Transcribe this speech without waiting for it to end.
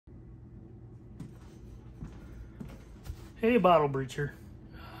Hey, bottle breacher.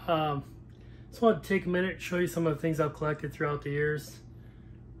 Just wanted to take a minute, show you some of the things I've collected throughout the years.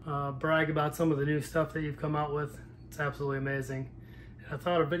 Brag about some of the new stuff that you've come out with. It's absolutely amazing. And I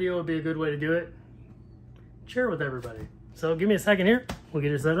thought a video would be a good way to do it. Share it with everybody. So give me a second here. We'll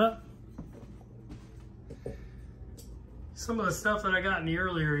get it set up. Some of the stuff that I got in the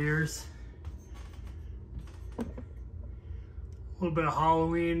earlier years. A little bit of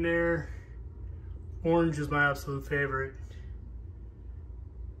Halloween there. Orange is my absolute favorite.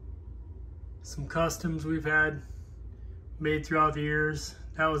 Some customs we've had made throughout the years.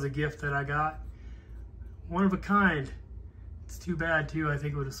 That was a gift that I got. One of a kind. It's too bad too, I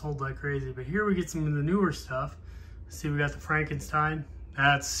think it would have sold like crazy. But here we get some of the newer stuff. See, we got the Frankenstein.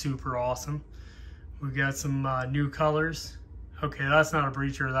 That's super awesome. We got some new colors. Okay, that's not a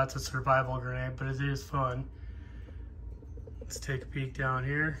breacher, that's a survival grenade, but it is fun. Let's take a peek down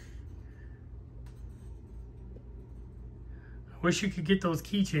here. Wish you could get those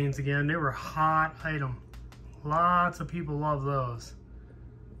keychains again. They were a hot item. Lots of people love those.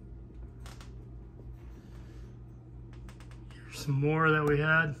 Here's some more that we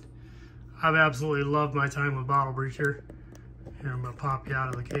had. I've absolutely loved my time with Bottle Breacher. Here, I'm gonna pop you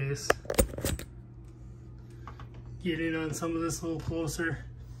out of the case. Get in on some of this a little closer.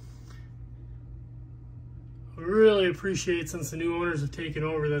 I really appreciate, since the new owners have taken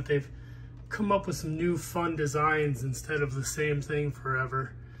over, that they've come up with some new fun designs instead of the same thing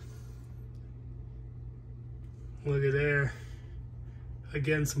forever. Look at there.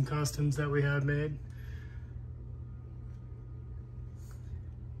 Again, some customs that we had made.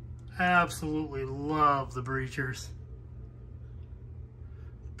 I absolutely love the breachers.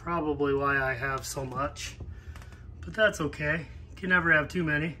 Probably why I have so much, but that's okay. You can never have too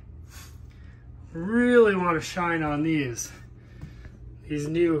many. Really want to shine on these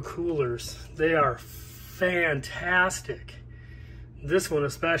new coolers. They are fantastic. This one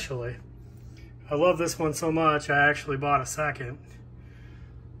especially. I love this one so much I actually bought a second.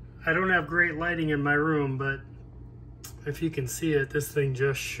 I don't have great lighting in my room, but if you can see it, this thing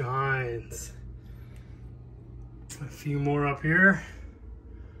just shines. A few more up here.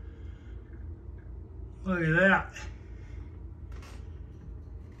 Look at that.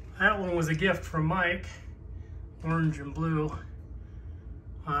 That one was a gift from Mike. Orange and blue.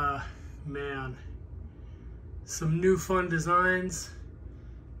 Man, some new fun designs.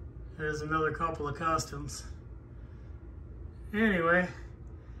 There's another couple of customs. Anyway,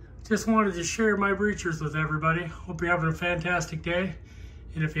 just wanted to share my breachers with everybody. Hope you're having a fantastic day.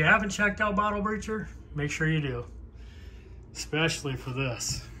 And if you haven't checked out Bottle Breacher, make sure you do. Especially for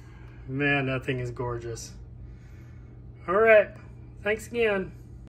this. Man, that thing is gorgeous. All right, thanks again.